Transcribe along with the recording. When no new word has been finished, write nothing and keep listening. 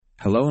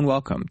Hello and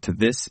welcome to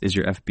This Is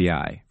Your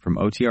FBI from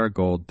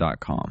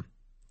OTRGold.com.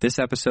 This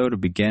episode will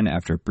begin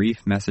after a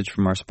brief message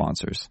from our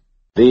sponsors.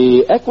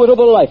 The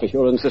Equitable Life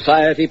Assurance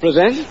Society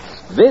presents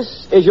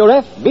This Is Your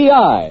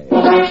FBI.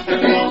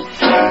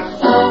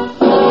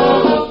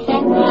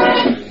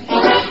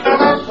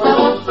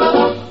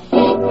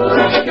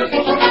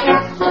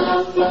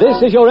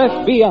 This is Your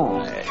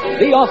FBI,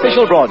 the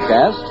official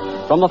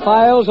broadcast from the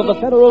files of the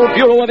Federal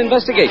Bureau of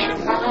Investigation,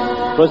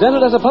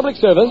 presented as a public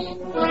service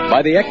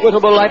by the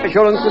Equitable Life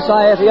Assurance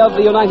Society of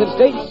the United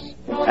States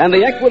and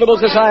the Equitable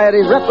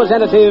Society's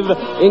representative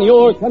in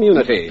your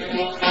community.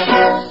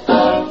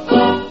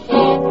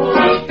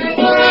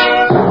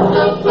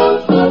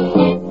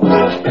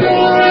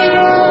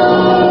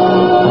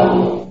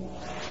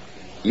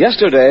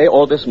 Yesterday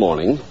or this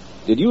morning,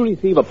 did you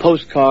receive a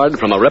postcard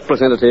from a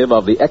representative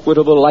of the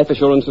Equitable Life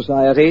Assurance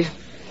Society?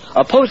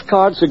 A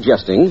postcard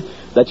suggesting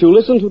that you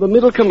listen to the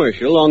middle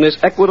commercial on this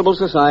Equitable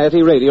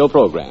Society radio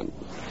program.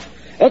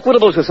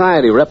 Equitable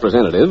Society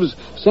representatives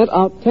sent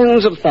out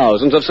tens of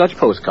thousands of such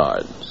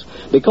postcards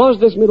because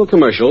this middle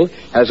commercial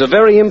has a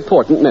very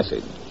important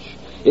message.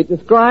 It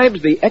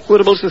describes the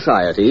Equitable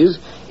Society's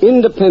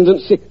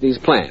Independent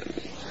 60s plan,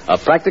 a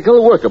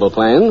practical, workable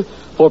plan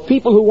for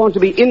people who want to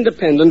be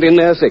independent in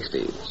their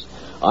 60s.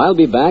 I'll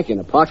be back in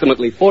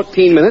approximately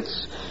 14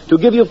 minutes to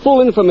give you full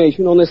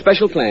information on this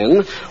special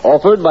plan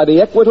offered by the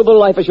Equitable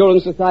Life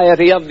Assurance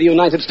Society of the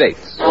United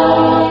States.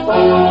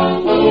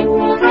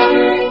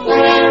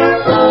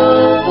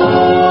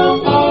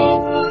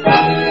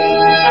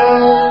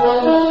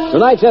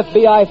 Tonight's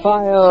FBI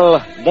file,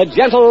 The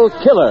Gentle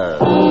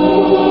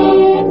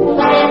Killer.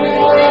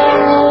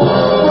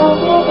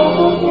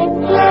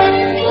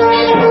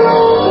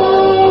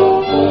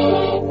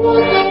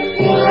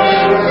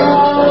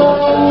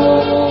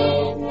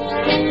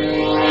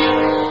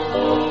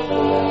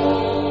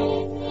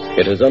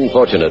 It is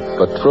unfortunate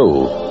but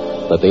true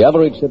that the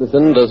average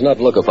citizen does not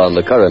look upon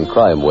the current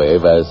crime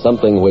wave as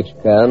something which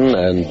can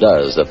and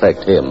does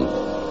affect him.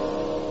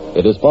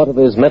 It is part of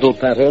his mental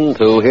pattern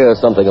to hear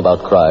something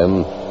about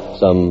crime,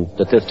 some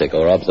statistic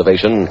or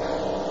observation,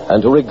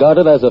 and to regard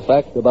it as a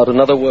fact about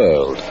another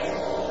world,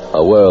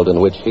 a world in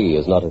which he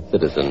is not a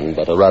citizen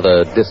but a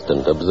rather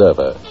distant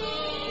observer.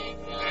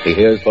 He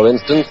hears, for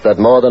instance, that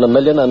more than 1.5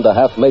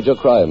 million major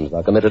crimes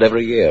are committed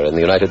every year in the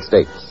United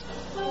States.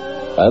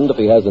 And if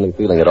he has any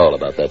feeling at all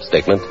about that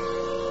statement,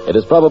 it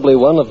is probably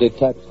one of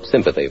detached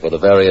sympathy for the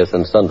various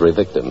and sundry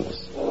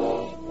victims.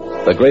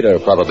 The greater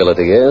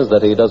probability is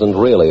that he doesn't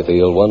really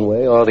feel one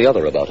way or the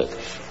other about it.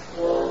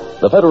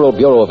 The Federal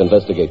Bureau of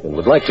Investigation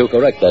would like to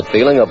correct that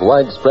feeling of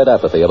widespread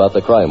apathy about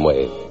the crime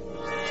wave.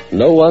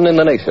 No one in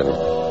the nation,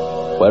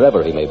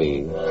 wherever he may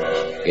be,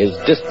 is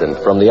distant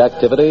from the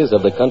activities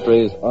of the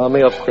country's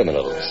army of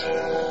criminals.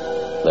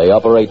 They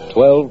operate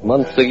 12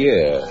 months a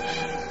year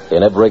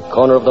in every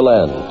corner of the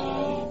land.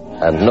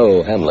 And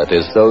no hamlet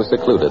is so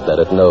secluded that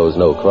it knows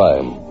no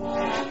crime.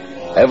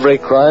 Every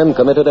crime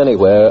committed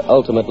anywhere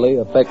ultimately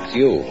affects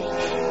you.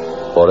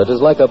 For it is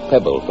like a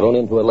pebble thrown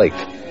into a lake.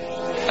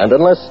 And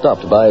unless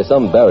stopped by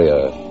some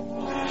barrier,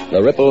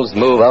 the ripples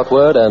move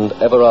outward and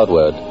ever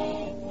outward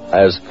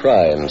as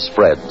crime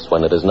spreads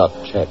when it is not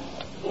checked.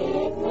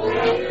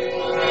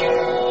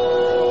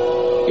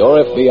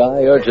 Your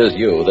FBI urges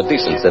you, the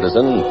decent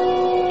citizen,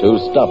 to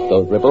stop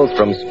those ripples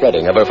from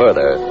spreading ever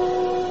further.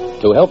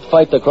 To help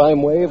fight the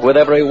crime wave with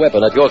every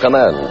weapon at your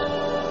command.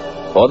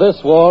 For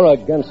this war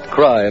against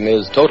crime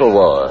is total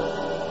war.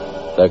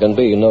 There can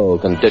be no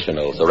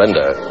conditional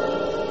surrender.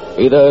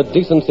 Either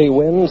decency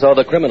wins or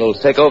the criminals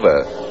take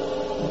over.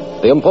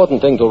 The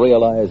important thing to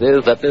realize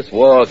is that this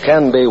war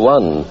can be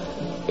won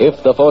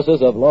if the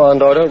forces of law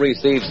and order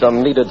receive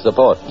some needed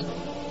support.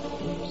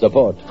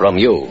 Support from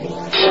you.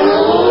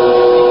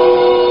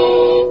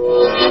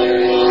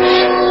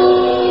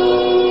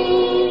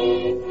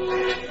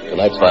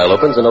 Tonight's file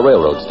opens in a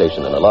railroad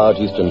station in a large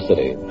eastern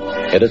city.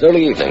 It is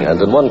early evening,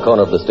 and in one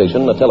corner of the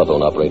station, a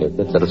telephone operator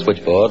sits at a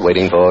switchboard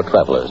waiting for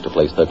travelers to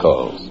place their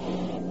calls.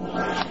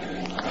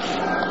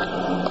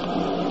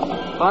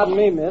 Pardon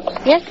me, miss.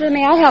 Yes, sir,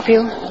 may I help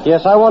you?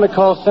 Yes, I want to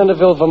call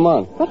Centerville,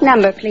 Vermont. What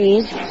number,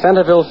 please?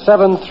 Centerville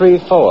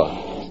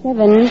 734.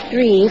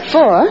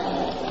 734.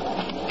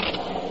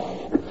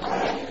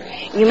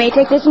 You may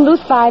take this in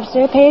booth 5,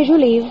 sir. Pay as you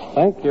leave.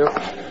 Thank you.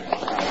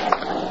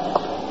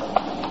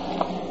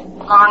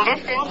 Long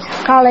distance.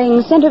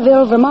 Calling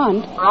Centerville,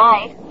 Vermont.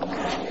 Right.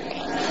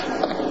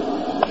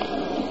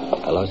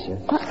 Hello, sir.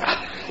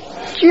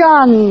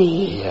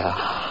 Johnny. Yeah.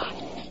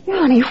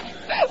 Johnny,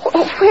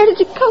 where did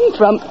you come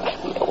from?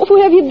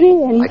 Where have you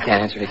been? I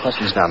can't answer any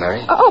questions now,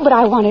 Mary. Oh, but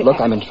I want it.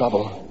 Look, I'm in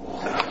trouble.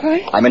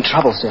 What? I'm in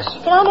trouble, sis.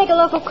 Can I make a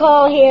local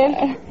call here?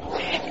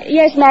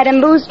 Yes,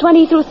 madam. Booths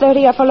 20 through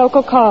 30 are for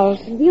local calls.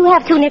 You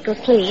have 2 nickels,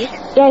 please.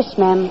 Yes,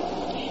 ma'am.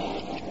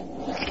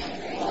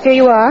 Here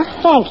you are.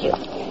 Thank you.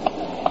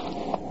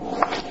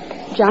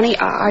 Johnny,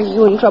 are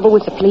you in trouble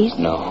with the police?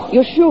 No.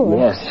 You're sure?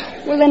 Yes.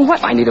 Well, then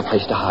what? I need a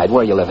place to hide. Where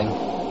are you living?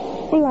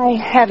 Well, I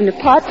have an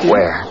apartment.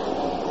 Where?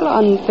 Well,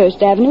 on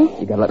First Avenue.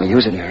 You gotta let me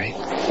use it, Mary.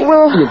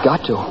 Well, You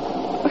got to.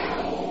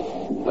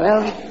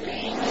 Well,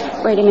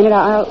 wait a minute.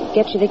 I'll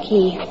get you the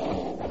key.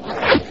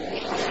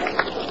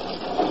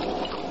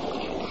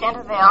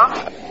 Centerville.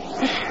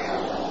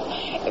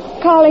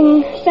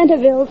 Calling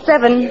Centerville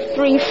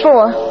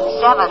 734.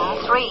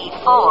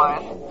 734.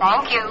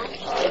 Thank you.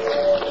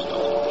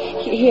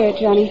 Here,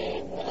 Johnny.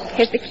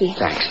 Here's the key.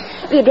 Thanks.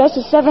 The address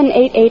is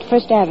 788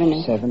 First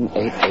Avenue.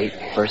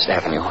 788 First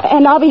Avenue.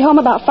 And I'll be home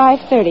about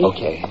 5:30.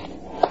 Okay.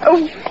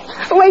 Oh,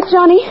 wait,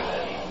 Johnny.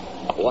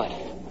 What?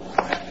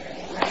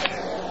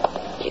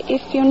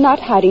 If you're not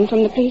hiding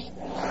from the police,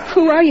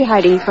 who are you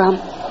hiding from?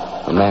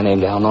 A man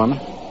named Al Norman.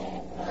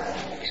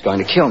 He's going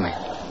to kill me.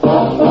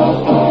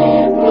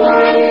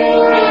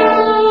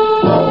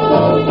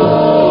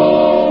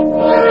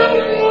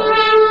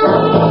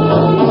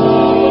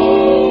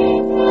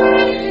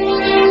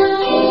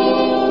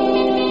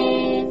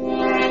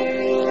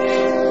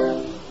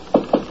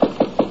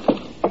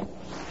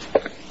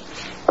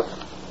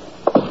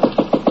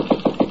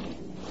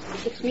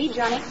 It's me,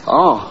 Johnny.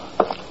 Oh.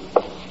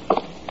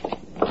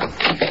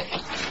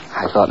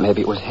 I thought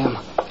maybe it was him.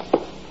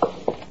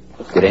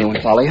 Did anyone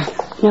follow you?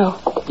 No.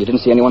 You didn't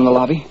see anyone in the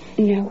lobby?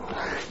 No.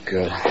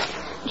 Good.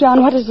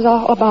 John, what is it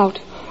all about?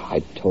 I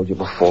told you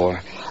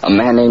before. A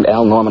man named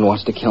Al Norman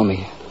wants to kill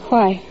me.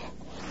 Why?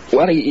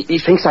 Well, he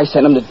thinks I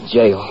sent him to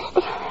jail.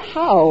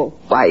 How?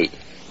 By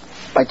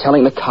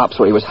telling the cops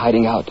where he was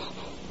hiding out.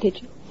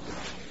 Did you?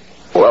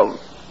 Well,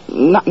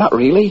 not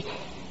really.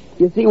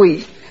 You see,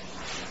 we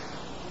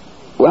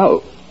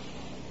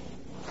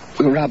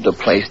robbed a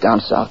place down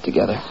south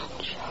together.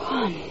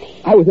 Johnny.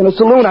 I was in a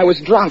saloon. I was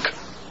drunk.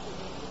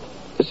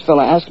 This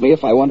fella asked me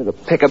if I wanted to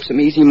pick up some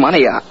easy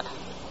money.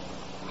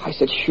 I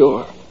said,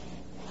 sure.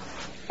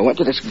 I went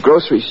to this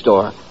grocery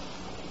store.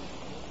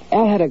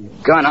 Al had a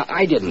gun.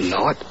 I didn't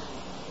know it.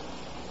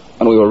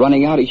 When we were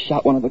running out, he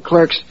shot one of the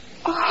clerks.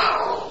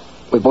 Oh.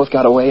 We both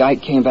got away. I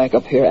came back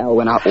up here. Al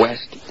went out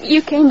west.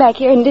 You came back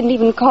here and didn't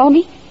even call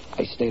me?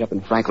 I stayed up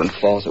in Franklin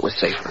Falls. It was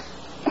safer.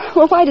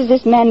 Well, why does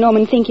this man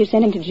Norman think you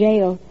sent him to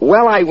jail?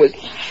 Well, I was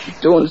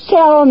doing...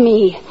 Tell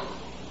me.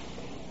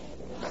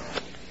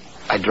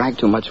 I drank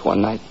too much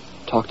one night.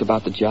 Talked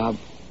about the job.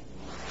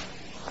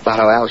 About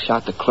how Al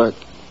shot the clerk.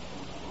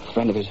 A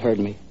friend of his heard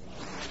me.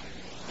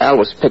 Al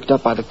was picked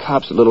up by the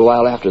cops a little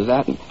while after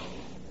that, and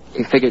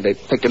he figured they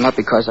picked him up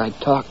because I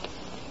talked.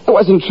 It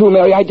wasn't true,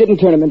 Mary. I didn't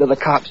turn him into the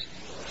cops.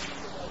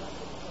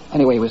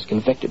 Anyway, he was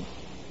convicted.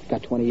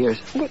 Got 20 years.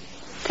 Well,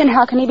 then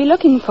how can he be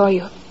looking for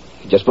you?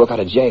 He just broke out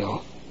of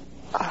jail.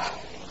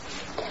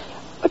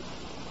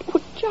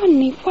 But,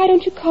 Johnny, why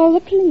don't you call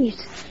the police?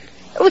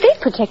 Oh, they'd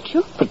protect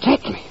you.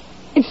 Protect me?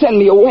 They'd send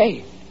me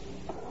away.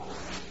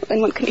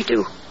 Then what can you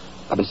do?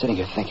 I've been sitting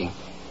here thinking.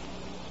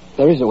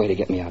 There is a way to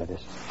get me out of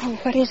this. Oh,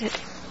 what is it?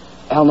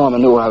 Al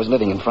Norman knew where I was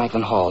living in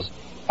Franklin Halls.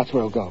 That's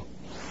where he'll go.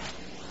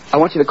 I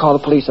want you to call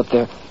the police up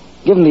there.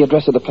 Give them the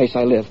address of the place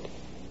I lived.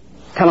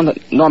 Tell them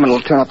that Norman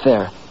will turn up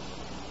there.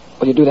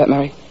 Will you do that,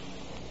 Mary?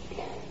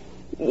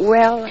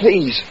 Well...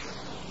 Please.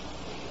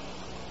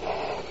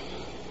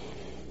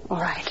 All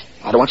right.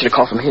 I don't want you to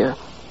call from here.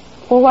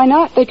 Well, why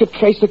not? They could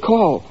trace the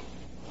call.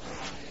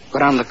 Go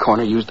down to the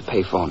corner, use the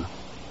payphone.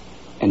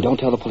 And don't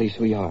tell the police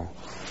who you are.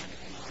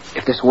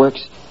 If this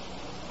works,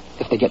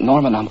 if they get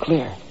Norman, I'm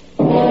clear.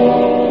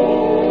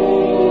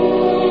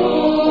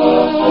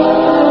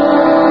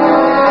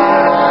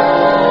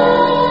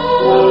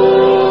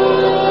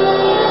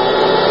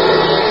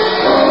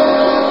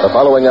 The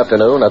following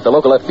afternoon, at the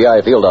local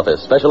FBI field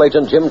office, Special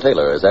Agent Jim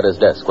Taylor is at his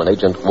desk when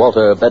Agent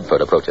Walter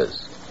Bedford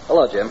approaches.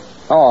 Hello, Jim.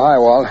 Oh, hi,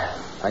 Walt.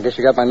 I guess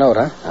you got my note,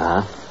 huh?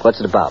 Uh-huh. What's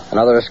it about?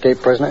 Another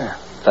escaped prisoner?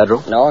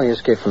 Federal? No, he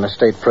escaped from a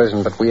state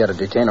prison, but we had a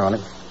detainer on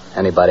him.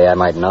 Anybody I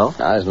might know?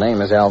 His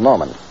name is Al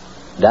Norman.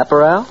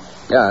 Dapper Al?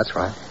 Yeah, that's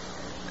right.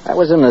 I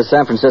was in the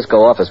San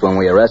Francisco office when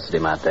we arrested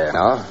him out there.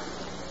 No?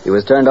 He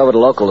was turned over to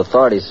local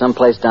authorities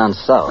someplace down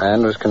south.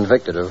 And was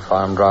convicted of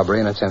armed robbery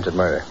and attempted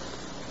murder.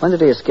 When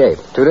did he escape?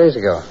 2 days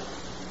ago.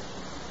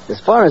 As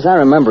far as I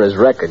remember his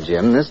record,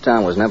 Jim, this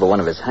town was never one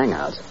of his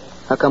hangouts.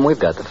 How come we've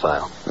got the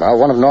file? Well,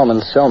 one of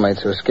Norman's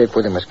cellmates who escaped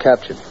with him was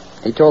captured.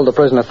 He told the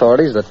prison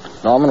authorities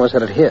that Norman was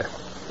headed here.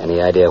 Any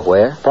idea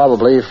where?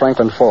 Probably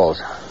Franklin Falls.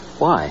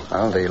 Why?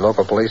 Well, the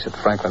local police at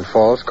Franklin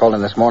Falls called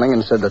in this morning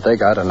and said that they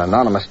got an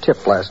anonymous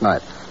tip last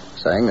night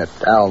saying that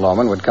Al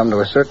Norman would come to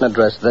a certain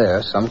address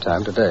there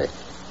sometime today.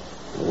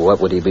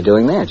 What would he be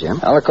doing there, Jim?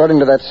 Well, according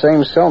to that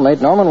same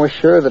cellmate, Norman was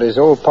sure that his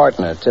old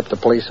partner tipped the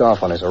police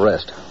off on his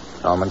arrest.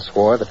 Norman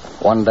swore that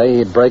one day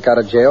he'd break out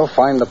of jail,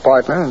 find the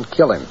partner, and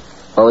kill him.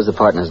 What was the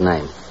partner's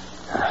name?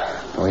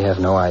 We have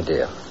no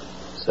idea.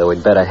 So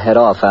we'd better head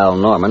off Al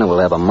Norman, and we'll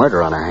have a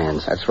murder on our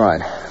hands. That's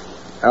right.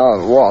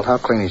 Oh, Walt, how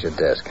clean is your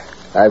desk?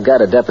 I've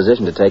got a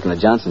deposition to take in the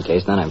Johnson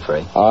case, then I'm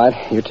free. All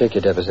right, you take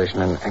your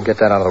deposition and get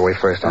that out of the way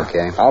first. Huh?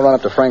 Okay. I'll run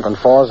up to Franklin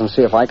Falls and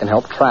see if I can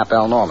help trap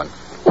Al Norman.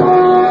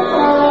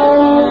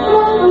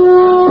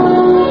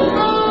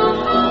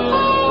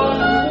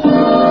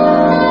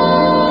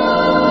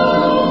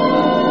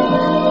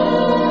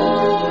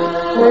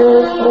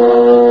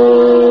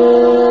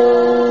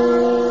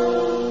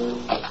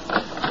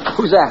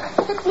 Who's that?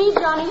 It's me,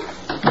 Johnny.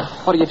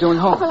 What are you doing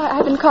home? Well,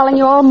 I've been calling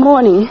you all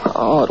morning.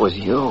 Oh, it was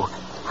you.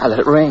 I let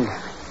it ring.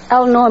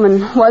 Al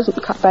Norman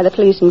wasn't caught by the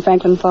police in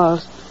Franklin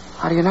Falls.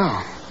 How do you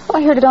know? Well,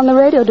 I heard it on the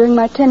radio during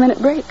my 10-minute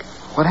break.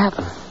 What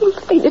happened? Well,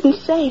 they didn't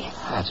say.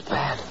 That's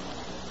bad.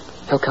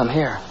 He'll come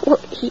here. Well,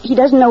 he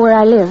doesn't know where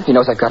I live. He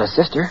knows I've got a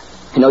sister.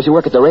 He knows you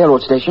work at the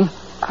railroad station.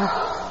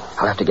 Oh.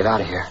 I'll have to get out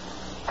of here.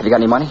 Have you got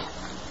any money?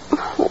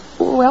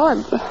 Well,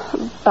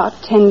 about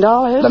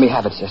 $10. Let me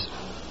have it, sis.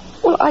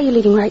 Well, are you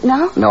leaving right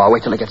now? No, I'll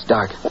wait till it gets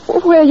dark.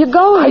 Where are you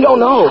going? I don't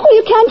know. Well,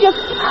 you can't just...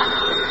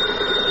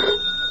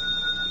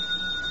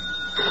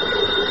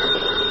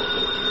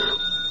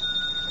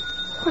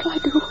 What'll I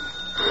do?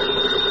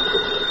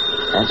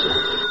 Answer.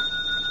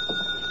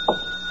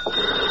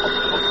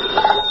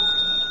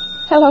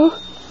 Hello?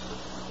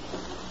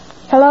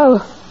 Hello?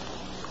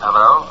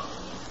 Hello?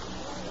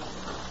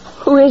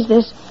 Who is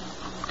this?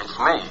 It's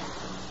me.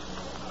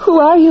 Who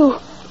are you?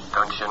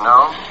 Don't you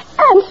know?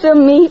 Answer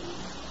me.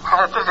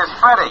 This is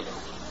Freddie.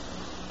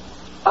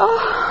 Oh,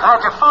 I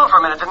had you fooled for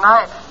a minute, didn't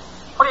I?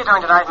 What are you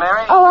doing tonight,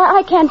 Mary?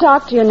 I can't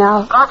talk to you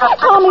now. But I've got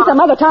Call me tickets for some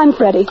other time,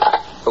 Freddie.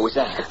 What was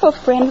that? Oh,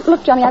 friend,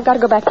 look, Johnny, I've got to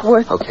go back to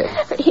work. Okay.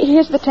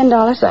 Here's the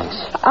 $10. Thanks.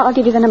 I'll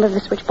give you the number of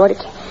the switchboard.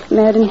 It's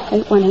Meriden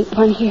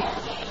 8181 here.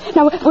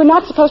 Now, we're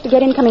not supposed to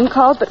get incoming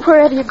calls, but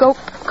wherever you go,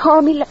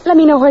 call me. Let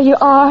me know where you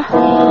are.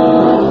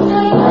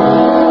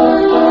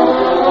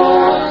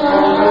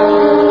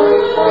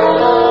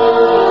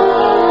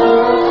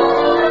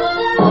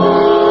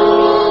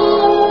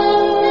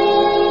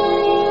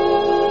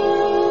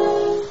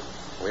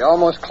 We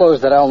almost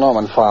closed that Al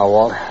Norman file,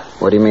 Walt.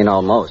 What do you mean,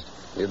 almost?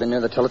 You been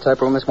near the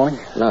teletype room this morning?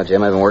 No,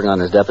 Jim, I've been working on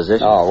his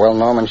deposition. Oh, well,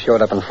 Norman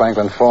showed up in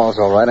Franklin Falls,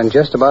 all right, and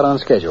just about on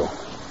schedule.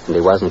 And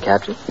he wasn't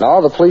captured?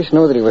 No, the police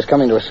knew that he was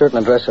coming to a certain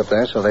address up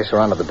there, so they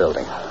surrounded the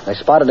building. They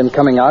spotted him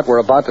coming out, were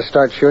about to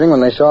start shooting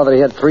when they saw that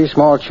he had 3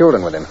 small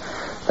children with him.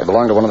 They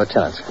belonged to one of the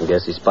tenants. I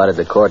guess he spotted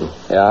the cordon.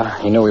 Yeah,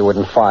 he knew he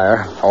wouldn't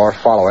fire or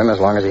follow him as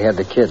long as he had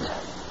the kids.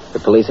 The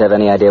police have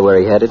any idea where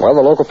he headed? Well,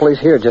 the local police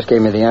here just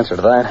gave me the answer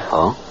to that.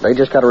 Oh? They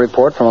just got a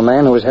report from a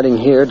man who was heading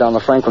here down the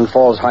Franklin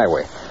Falls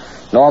Highway.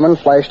 Norman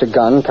flashed a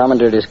gun,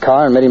 commandeered his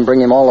car, and made him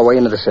bring him all the way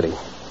into the city.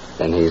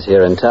 Then he's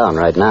here in town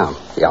right now.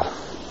 Yeah,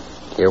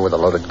 here with a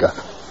loaded gun.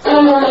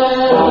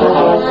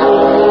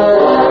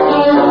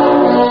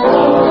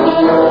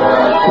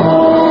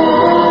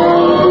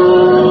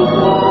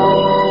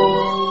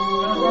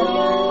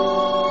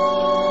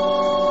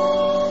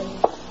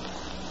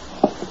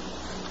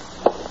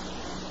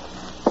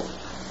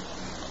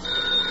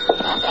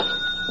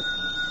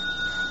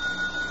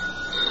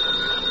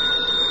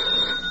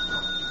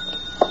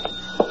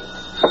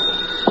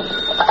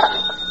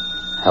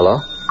 Hello?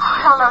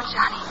 Hello,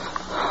 Johnny.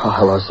 Oh,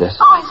 hello, sis.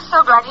 Oh, I'm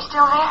so glad you're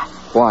still there.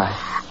 Why?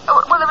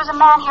 Well, there was a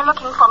man here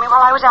looking for me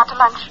while I was out to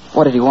lunch.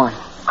 What did he want?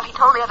 Well, he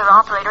told the other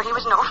operator he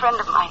was no friend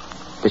of mine.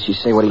 Did she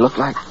say what he looked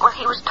like? Well,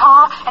 he was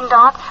tall and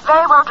dark,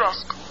 very well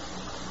dressed.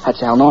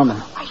 That's Al Norman.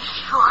 Are you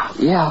sure?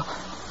 Yeah.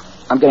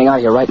 I'm getting out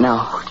of here right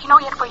now. Well, do you know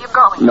yet where you're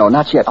going? No,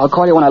 not yet. I'll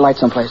call you when I light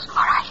someplace. All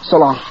right. So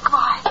long.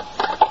 Goodbye.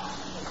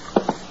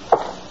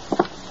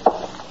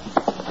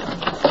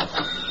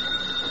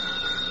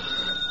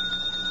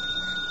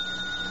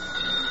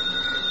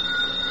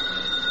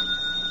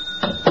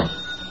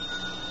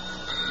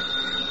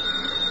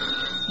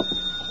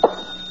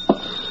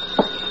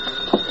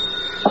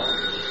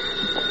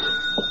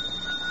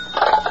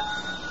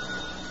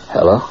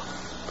 Hello?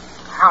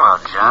 Hello,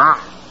 John.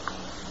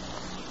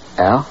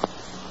 Al?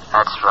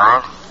 That's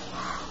right.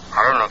 I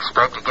didn't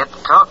expect to get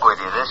to talk with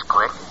you this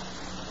quick.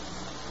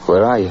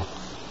 Where are you?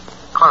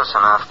 Close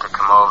enough to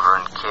come over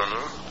and kill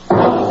you.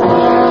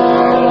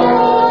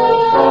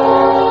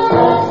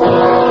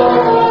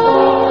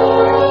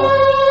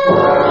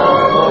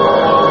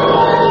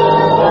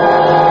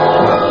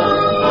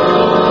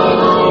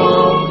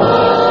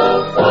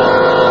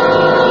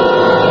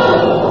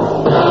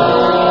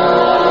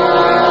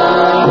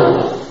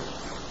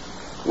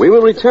 We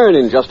will return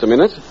in just a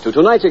minute to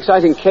tonight's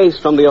exciting case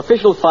from the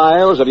official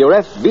files of your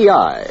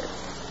FBI.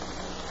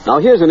 Now,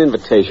 here's an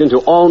invitation to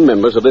all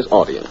members of this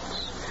audience.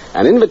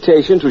 An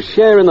invitation to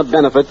share in the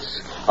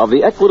benefits of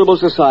the Equitable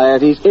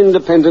Society's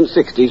Independent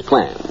 60s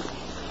plan.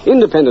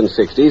 Independent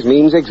 60s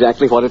means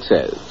exactly what it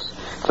says.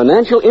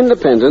 Financial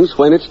independence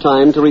when it's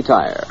time to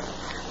retire.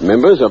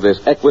 Members of this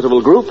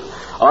Equitable group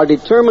are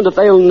determined that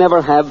they'll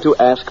never have to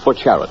ask for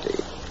charity.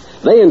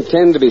 They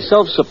intend to be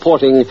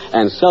self-supporting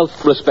and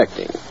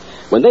self-respecting.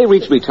 When they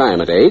reach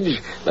retirement age,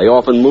 they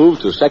often move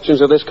to sections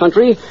of this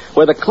country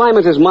where the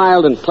climate is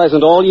mild and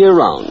pleasant all year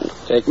round.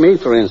 Take me,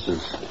 for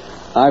instance.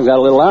 I've got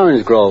a little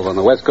orange grove on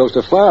the west coast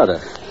of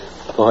Florida.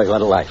 Boy,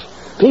 what a life.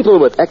 People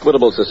with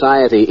Equitable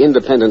Society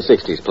Independent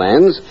 60s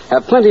plans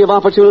have plenty of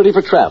opportunity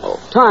for travel,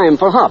 time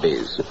for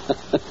hobbies.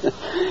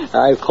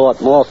 I've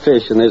caught more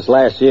fish in this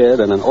last year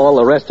than in all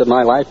the rest of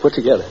my life put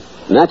together.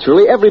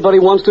 Naturally, everybody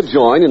wants to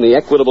join in the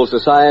Equitable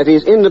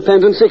Society's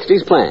Independent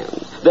 60s plan.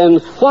 Then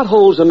what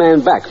holds a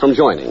man back from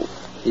joining?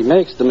 He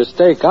makes the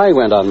mistake I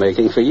went on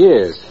making for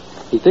years.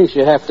 He thinks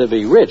you have to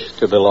be rich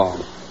to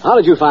belong. How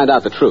did you find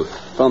out the truth?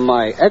 From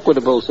my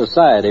Equitable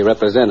Society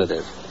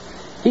representative.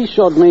 He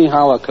showed me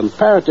how a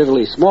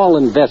comparatively small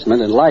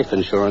investment in life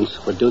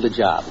insurance would do the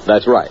job.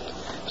 That's right.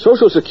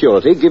 Social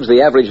Security gives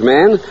the average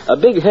man a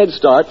big head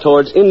start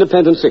towards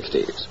independent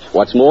 60s.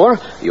 What's more,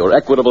 your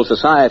Equitable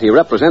Society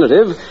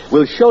representative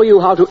will show you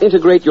how to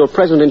integrate your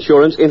present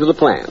insurance into the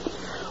plan.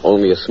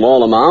 Only a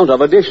small amount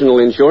of additional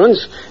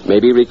insurance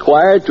may be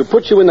required to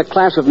put you in the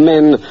class of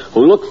men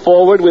who look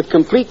forward with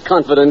complete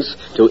confidence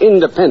to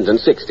independent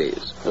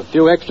 60s. A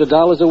few extra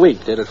dollars a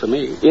week did it for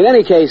me. In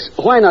any case,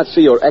 why not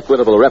see your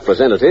Equitable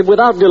representative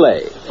without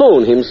delay?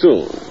 Phone him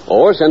soon.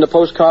 Or send a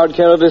postcard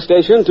care of this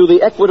station to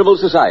the Equitable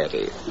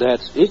Society.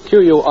 That's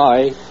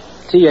EQUITABLE.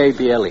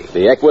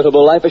 The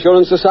Equitable Life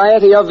Assurance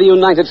Society of the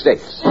United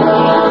States.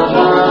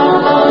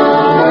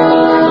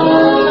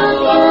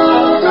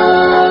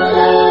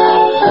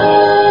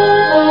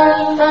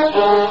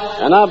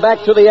 And now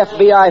back to the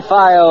FBI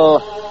file,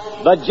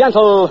 The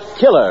Gentle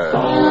Killer.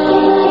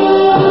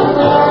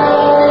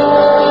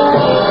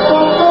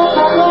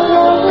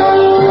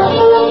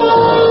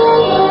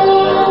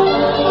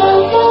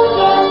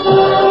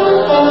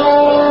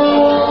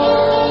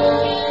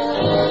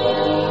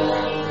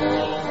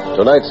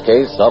 Tonight's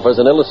case offers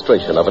an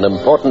illustration of an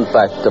important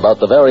fact about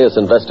the various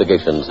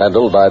investigations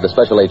handled by the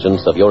special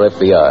agents of your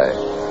FBI.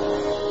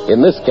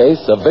 In this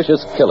case, a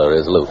vicious killer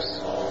is loose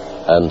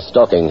and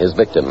stalking his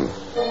victim.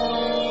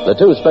 The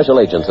two special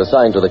agents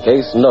assigned to the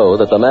case know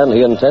that the man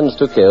he intends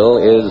to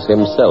kill is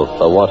himself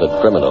a wanted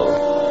criminal.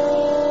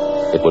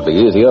 It would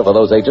be easier for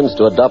those agents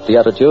to adopt the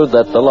attitude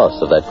that the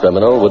loss of that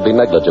criminal would be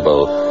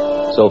negligible,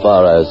 so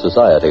far as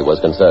society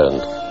was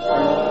concerned.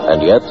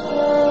 And yet,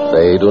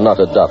 they do not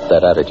adopt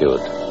that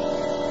attitude.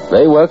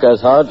 They work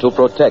as hard to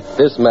protect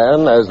this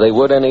man as they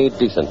would any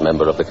decent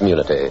member of the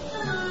community.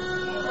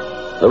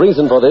 The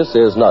reason for this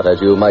is not,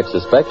 as you might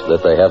suspect, that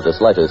they have the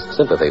slightest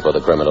sympathy for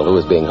the criminal who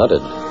is being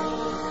hunted,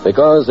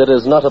 because it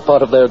is not a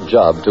part of their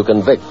job to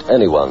convict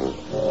anyone.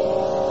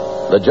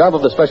 The job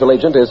of the special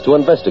agent is to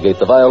investigate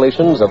the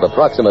violations of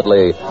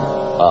approximately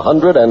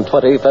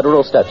 120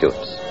 federal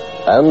statutes,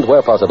 and,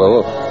 where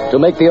possible, to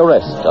make the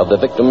arrest of the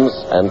victims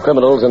and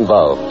criminals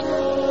involved.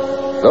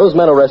 Those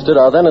men arrested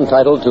are then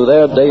entitled to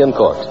their day in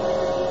court.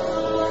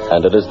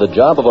 And it is the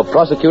job of a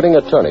prosecuting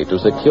attorney to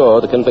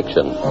secure the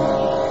conviction.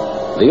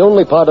 The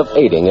only part of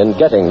aiding in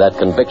getting that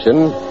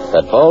conviction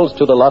that falls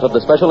to the lot of the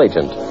special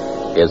agent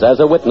is as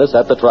a witness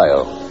at the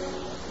trial.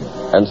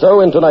 And so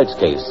in tonight's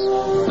case,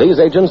 these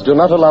agents do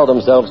not allow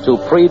themselves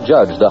to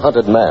prejudge the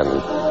hunted man,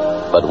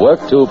 but work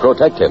to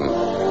protect him.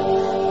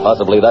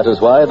 Possibly that is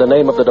why the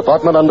name of the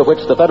department under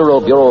which the Federal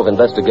Bureau of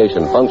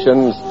Investigation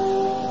functions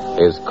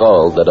is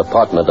called the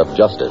Department of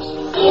Justice.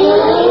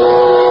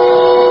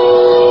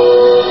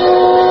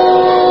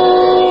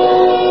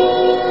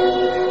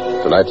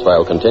 Tonight's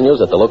file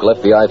continues at the local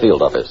FBI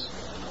field office.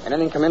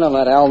 Anything come in on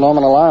that Al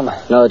Norman alarm?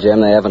 No, Jim,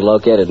 they haven't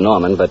located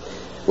Norman, but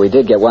we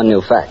did get one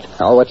new fact.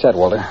 Oh, what's that,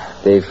 Walter?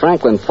 The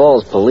Franklin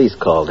Falls police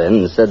called in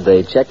and said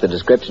they checked the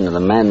description of the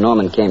man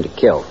Norman came to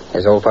kill.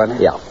 His old partner?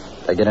 Yeah.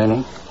 They get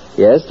anything?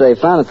 Yes, they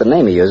found that the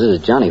name he uses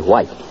is Johnny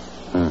White.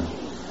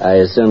 I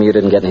assume you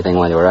didn't get anything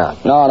while you were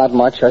out. No, not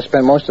much. I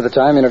spent most of the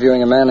time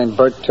interviewing a man named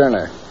Bert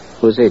Turner.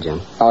 Who's he, Jim?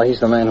 Oh, he's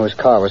the man whose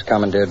car was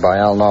commandeered by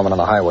Al Norman on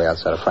the highway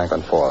outside of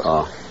Franklin Falls.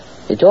 Oh.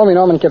 He told me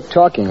Norman kept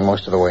talking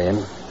most of the way in.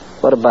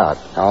 What about?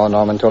 Oh,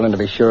 Norman told him to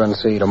be sure and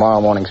see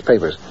tomorrow morning's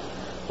papers.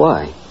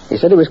 Why? He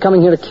said he was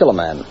coming here to kill a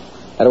man.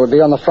 That it would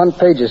be on the front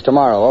pages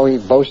tomorrow. Oh, he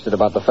boasted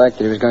about the fact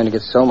that he was going to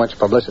get so much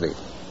publicity.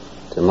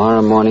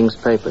 Tomorrow morning's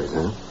papers,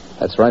 huh?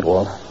 That's right,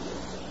 Walt.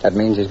 That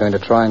means he's going to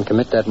try and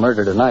commit that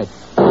murder tonight.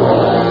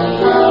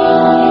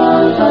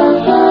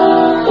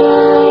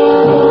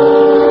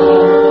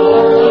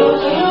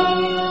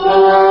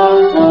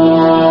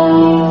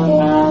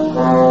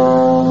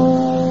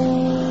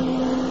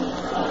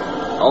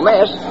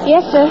 Miss?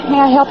 Yes, sir. May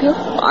I help you?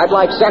 I'd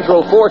like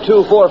Central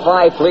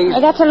 4245, please.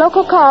 That's a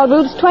local call.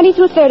 Rooms 20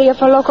 through 30 are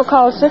for local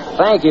calls, sir.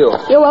 Thank you.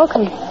 You're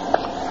welcome.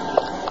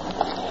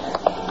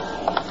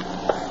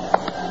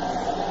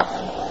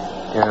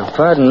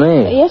 Pardon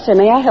me. Yes, sir.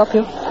 May I help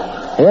you?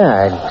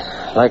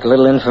 Yeah, I'd like a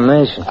little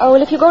information. Oh,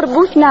 well, if you go to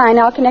booth 9,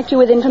 I'll connect you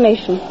with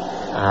information.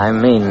 I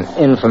mean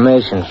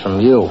information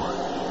from you.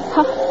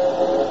 Huh?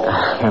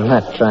 I'm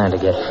not trying to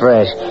get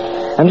fresh.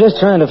 I'm just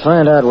trying to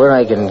find out where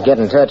I can get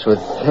in touch with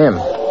him.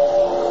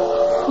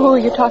 Who are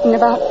you talking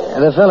about?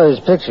 The fellow's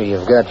picture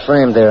you've got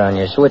framed there on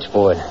your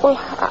switchboard. Well,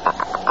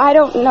 I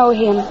don't know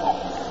him.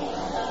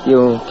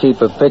 You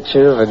keep a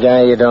picture of a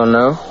guy you don't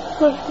know?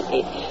 Well,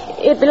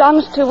 it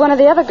belongs to one of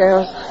the other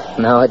girls.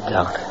 No, it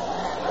don't.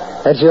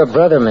 That's your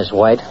brother, Miss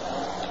White.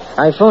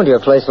 I phoned your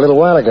place a little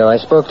while ago. I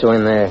spoke to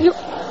him there.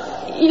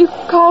 You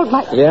called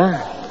my...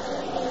 Yeah.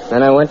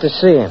 Then I went to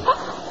see him.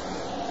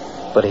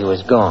 But he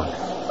was gone.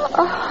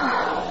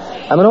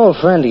 I'm an old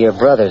friend of your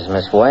brother's,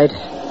 Miss White.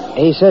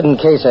 He said in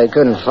case I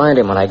couldn't find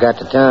him when I got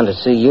to town to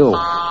see you.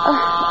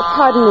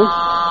 Pardon me.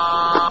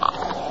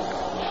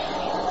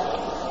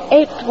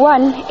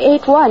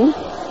 8181.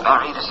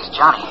 Mary, this is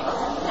Johnny.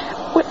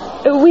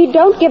 We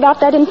don't give out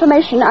that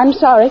information. I'm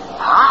sorry.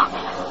 Huh?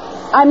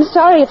 I'm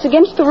sorry. It's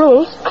against the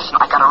rules. Listen,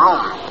 I got a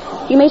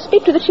room. You may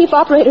speak to the chief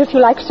operator if you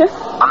like, sir.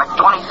 I'm at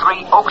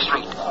 23 Oak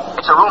Street.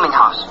 It's a rooming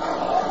house.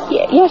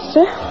 Yes,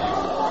 sir.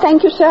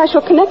 Thank you, sir. I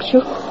shall connect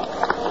you.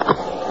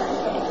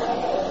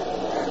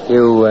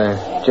 You,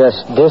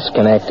 just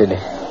disconnected.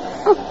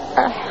 Oh,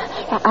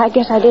 I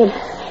guess I did.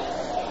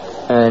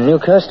 New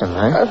custom,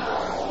 huh?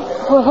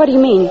 Well, what do you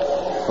mean?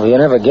 Well, you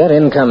never get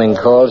incoming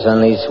calls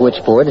on these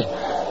switchboards.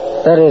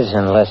 That is,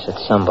 unless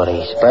it's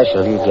somebody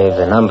special you gave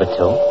the number to.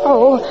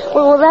 Oh,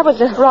 well, that was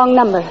the wrong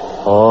number.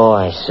 Oh,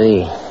 I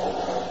see.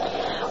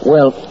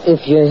 Well,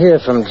 if you hear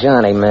from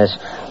Johnny, miss,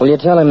 will you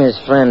tell him his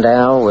friend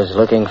Al was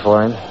looking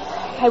for him?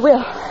 I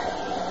will.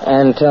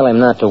 And tell him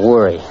not to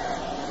worry.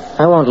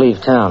 I won't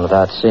leave town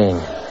without seeing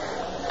him.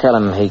 Tell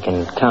him he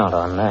can count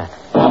on that.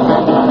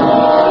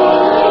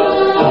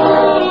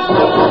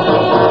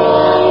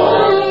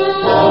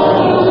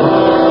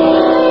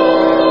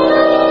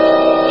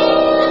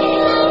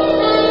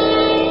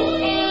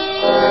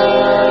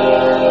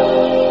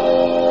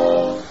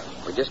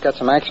 We just got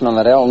some action on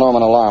that Al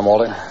Norman alarm,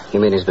 Walter. You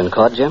mean he's been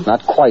caught, Jim?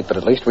 Not quite, but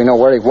at least we know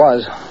where he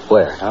was.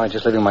 Where? I was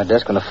just leaving my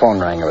desk when the phone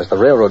rang. It was the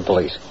railroad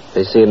police.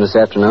 They see him this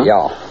afternoon?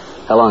 Yeah.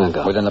 How long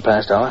ago? Within the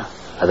past hour.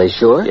 Are they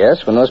sure?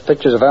 Yes, when those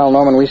pictures of Al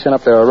Norman we sent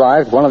up there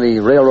arrived, one of the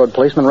railroad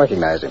policemen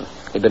recognized him.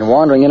 He'd been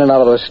wandering in and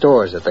out of those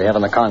stores that they have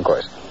in the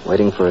concourse.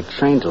 Waiting for a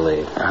train to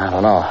leave. I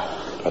don't know.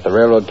 But the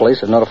railroad police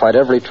have notified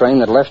every train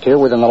that left here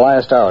within the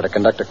last hour to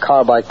conduct a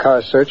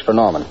car-by-car search for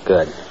Norman.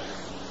 Good.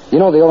 You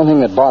know, the only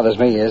thing that bothers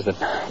me is that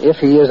if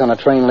he is on a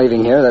train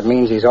leaving here, that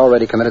means he's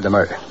already committed the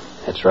murder.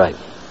 That's right.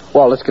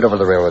 Well, let's get over to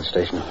the railroad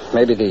station.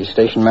 Maybe the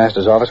station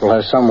master's office will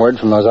have some word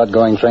from those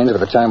outgoing trains by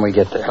the time we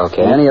get there.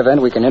 Okay. In any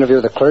event, we can interview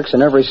the clerks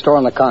in every store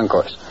in the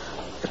concourse.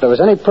 If there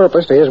was any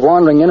purpose to his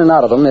wandering in and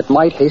out of them, it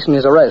might hasten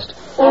his arrest.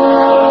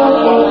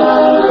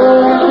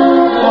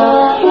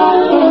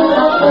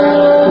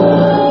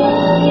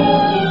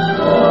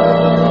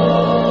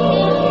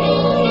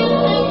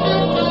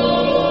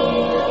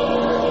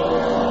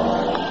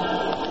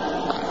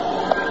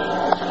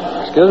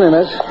 Excuse me,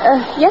 miss.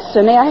 Yes,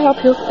 sir. May I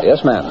help you?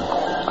 Yes, ma'am.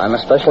 I'm a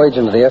special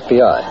agent of the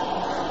FBI.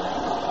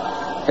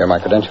 Here are my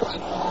credentials.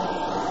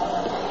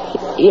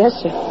 Yes,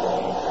 sir.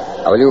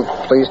 Now, will you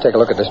please take a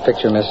look at this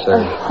picture, Miss...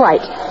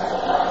 White.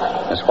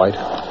 Miss White?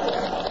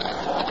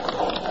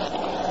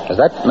 Has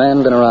that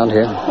man been around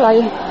here?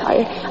 Well,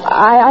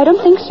 I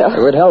don't think so.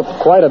 It would help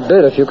quite a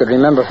bit if you could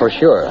remember for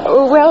sure.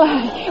 Well,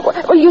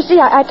 you see,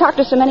 I talked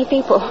to so many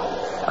people.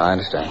 I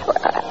understand.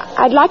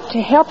 I'd like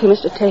to help you,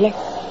 Mr. Taylor.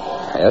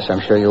 Yes,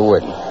 I'm sure you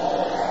would.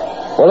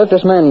 Well, if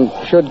this man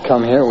should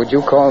come here, would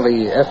you call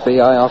the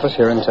FBI office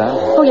here in town?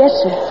 Oh, yes,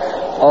 sir.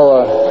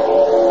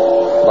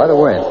 Oh, by the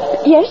way.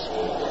 Yes?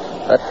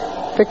 That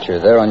picture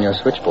there on your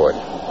switchboard.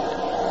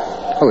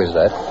 Who is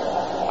that?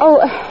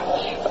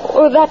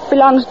 Oh, that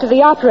belongs to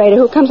the operator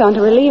who comes on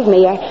to relieve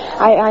me.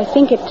 I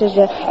think it is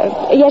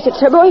yes, it's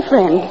her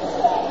boyfriend.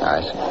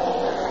 I see.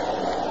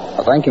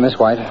 Well, thank you, Miss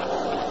White.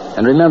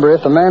 And remember,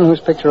 if the man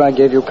whose picture I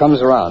gave you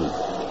comes around,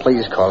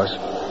 please call us.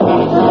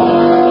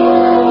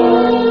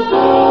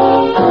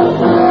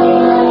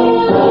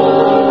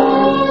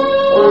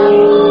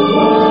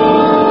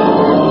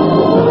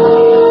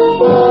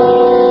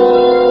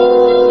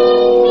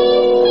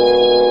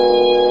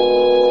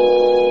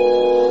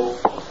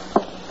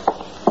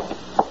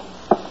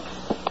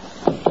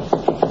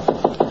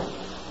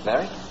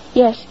 Mary?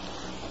 Yes.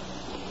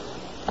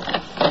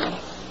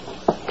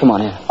 Come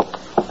on in.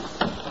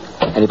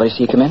 Anybody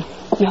see you come in?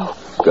 No.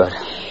 Good.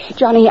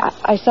 Johnny,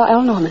 I saw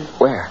Al Norman.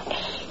 Where?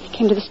 He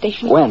came to the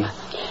station. When?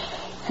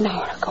 An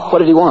hour ago. What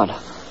did he want?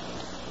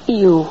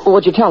 You. Well,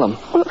 what'd you tell him?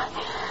 Well,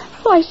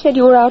 I said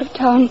you were out of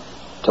town.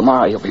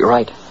 Tomorrow you'll be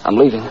right. I'm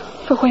leaving.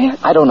 For where?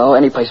 I don't know.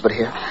 Any place but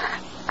here.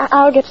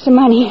 I'll get some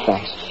money.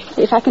 Thanks.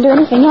 If I can do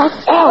anything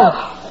else. Al!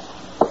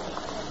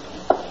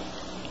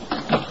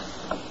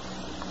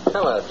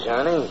 Hello,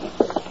 Johnny.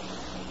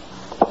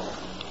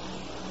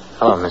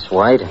 Hello, Miss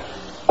White.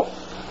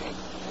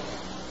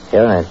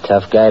 You're a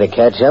tough guy to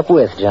catch up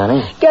with,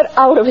 Johnny. Get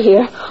out of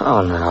here.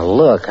 Oh, now,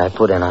 look, I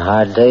put in a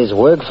hard day's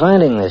work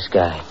finding this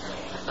guy.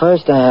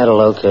 First, I had to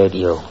locate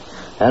you.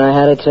 Then I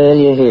had to tail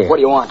you here. What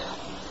do you want?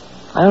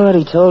 I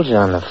already told you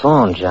on the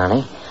phone,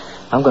 Johnny.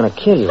 I'm going to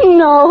kill you.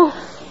 No.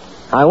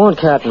 I won't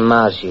cat and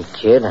mouse you,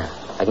 kid.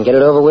 I can get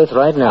it over with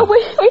right now. Oh,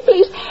 wait,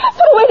 please.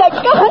 Put away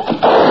that gun.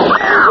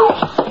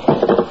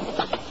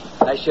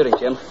 Nice shooting,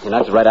 Jim. You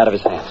knocked it right out of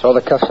his hand. Throw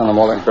the cuffs on him,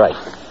 Walter. Right.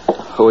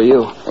 Who are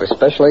you? We're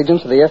special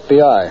agents of the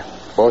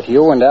FBI. Both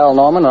you and Al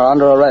Norman are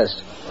under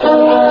arrest.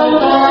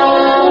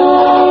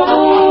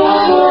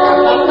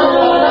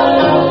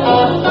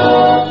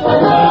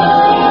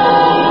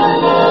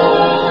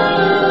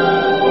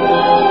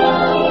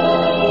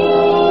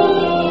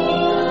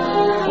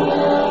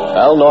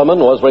 Al Norman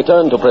was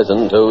returned to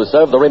prison to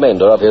serve the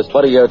remainder of his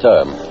 20-year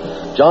term.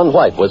 John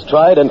White was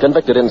tried and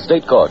convicted in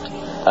state court.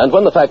 And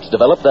when the facts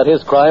developed that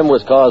his crime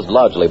was caused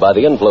largely by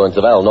the influence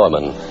of Al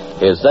Norman,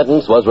 his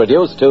sentence was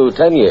reduced to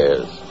 10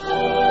 years.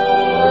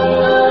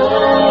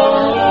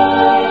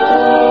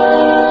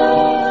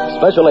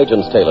 Special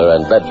Agents Taylor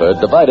and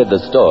Bedford divided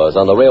the stores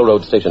on the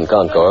railroad station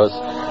concourse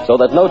so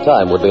that no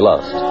time would be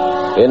lost.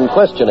 In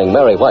questioning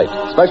Mary White,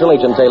 Special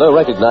Agent Taylor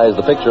recognized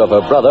the picture of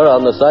her brother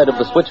on the side of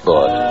the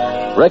switchboard.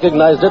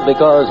 Recognized it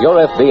because your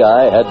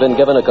FBI had been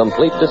given a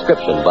complete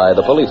description by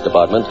the police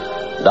department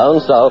down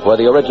south where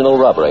the original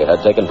robbery had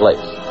taken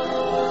place.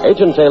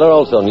 Agent Taylor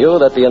also knew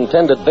that the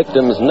intended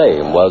victim's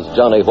name was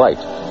Johnny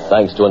White,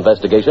 thanks to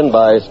investigation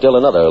by still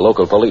another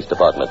local police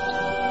department.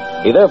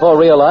 He therefore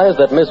realized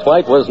that Miss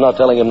White was not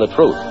telling him the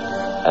truth,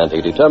 and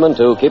he determined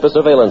to keep a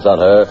surveillance on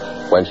her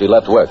when she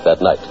left work that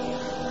night.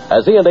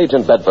 As he and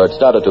Agent Bedford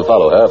started to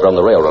follow her from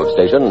the railroad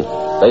station,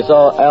 they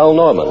saw Al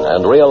Norman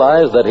and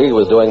realized that he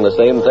was doing the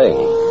same thing.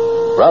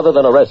 Rather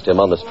than arrest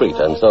him on the street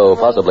and so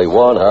possibly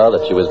warn her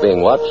that she was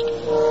being watched,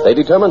 they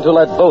determined to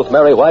let both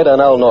Mary White and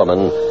Al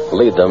Norman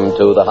lead them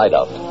to the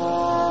hideout.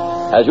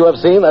 As you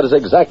have seen, that is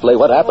exactly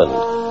what happened.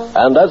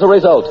 And as a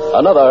result,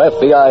 another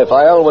FBI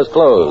file was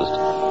closed.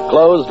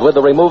 Closed with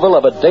the removal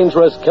of a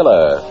dangerous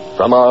killer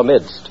from our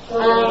midst.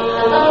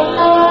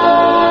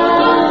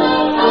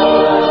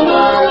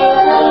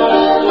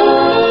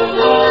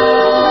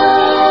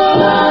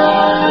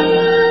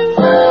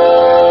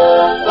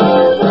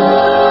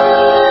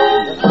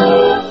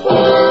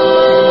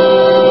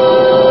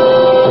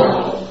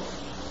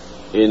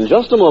 In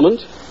just a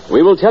moment,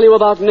 we will tell you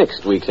about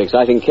next week's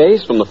exciting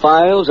case from the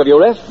files of your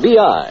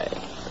FBI.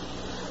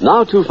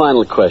 Now, two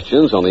final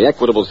questions on the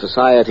Equitable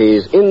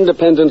Society's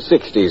Independent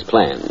 60s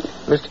plan.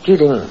 Mr.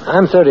 Keating,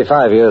 I'm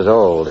 35 years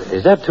old.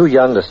 Is that too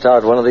young to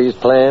start one of these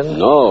plans?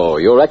 No,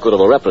 your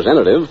Equitable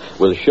representative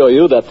will show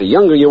you that the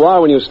younger you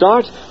are when you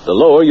start, the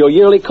lower your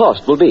yearly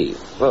cost will be.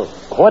 Well,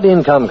 what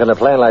income can a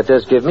plan like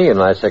this give me in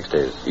my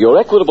 60s? Your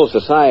Equitable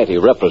Society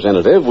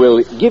representative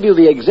will give you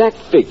the exact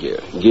figure,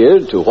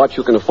 geared to what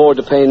you can afford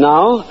to pay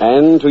now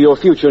and to your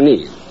future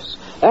needs.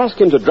 Ask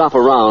him to drop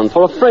around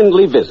for a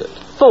friendly visit.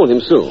 Phone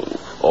him soon.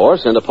 Or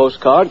send a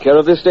postcard, care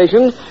of this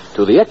station,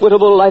 to the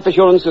Equitable Life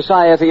Assurance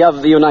Society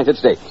of the United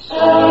States.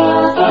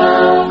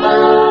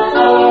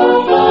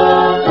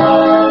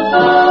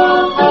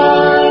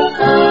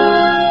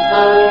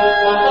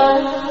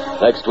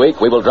 Next week,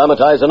 we will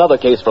dramatize another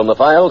case from the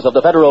files of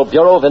the Federal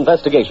Bureau of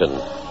Investigation.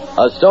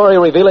 A story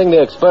revealing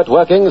the expert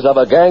workings of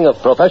a gang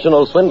of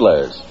professional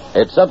swindlers.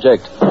 Its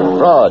subject,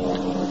 fraud.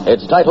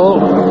 Its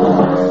title,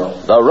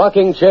 The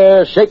Rocking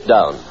Chair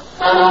Shakedown.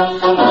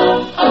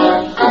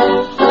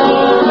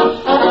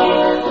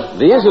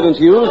 The incidents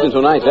used in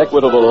tonight's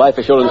Equitable Life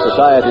Assurance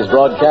Society's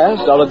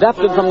broadcast are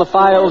adapted from the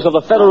files of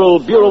the Federal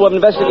Bureau of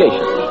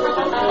Investigation.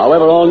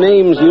 However, all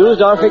names used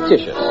are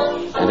fictitious,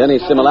 and any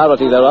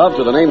similarity thereof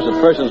to the names of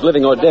persons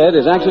living or dead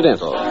is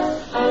accidental.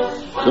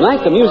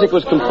 Tonight, the music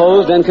was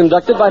composed and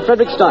conducted by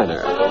Frederick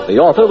Steiner.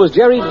 The author was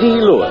Jerry D.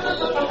 Lewis.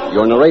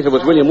 Your narrator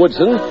was William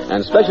Woodson,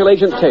 and Special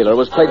Agent Taylor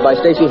was played by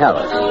Stacey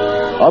Harris.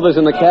 Others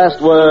in the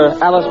cast were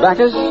Alice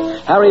Backus,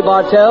 Harry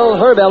Bartell,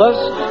 Herb Ellis,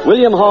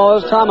 William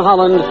Hawes, Tom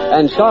Holland,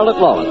 and Charlotte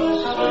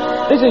Lawrence.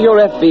 This Is Your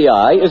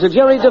FBI is a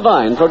Jerry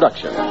Devine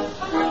production.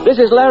 This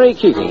is Larry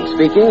Keating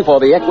speaking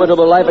for the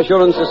Equitable Life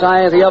Assurance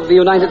Society of the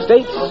United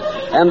States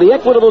and the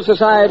Equitable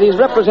Society's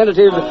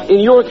representative in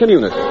your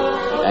community,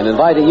 and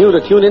inviting you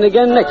to tune in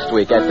again next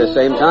week at this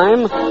same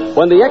time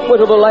when the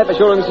Equitable Life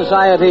Assurance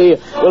Society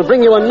will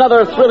bring you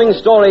another thrilling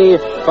story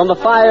from the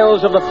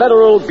files of the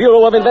Federal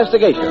Bureau of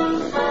Investigation.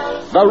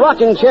 The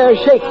Rocking Chair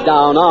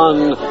Shakedown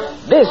on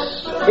This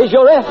Is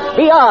Your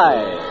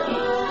FBI.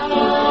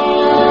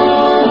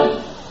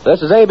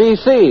 This is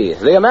ABC,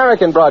 the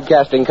American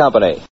Broadcasting Company.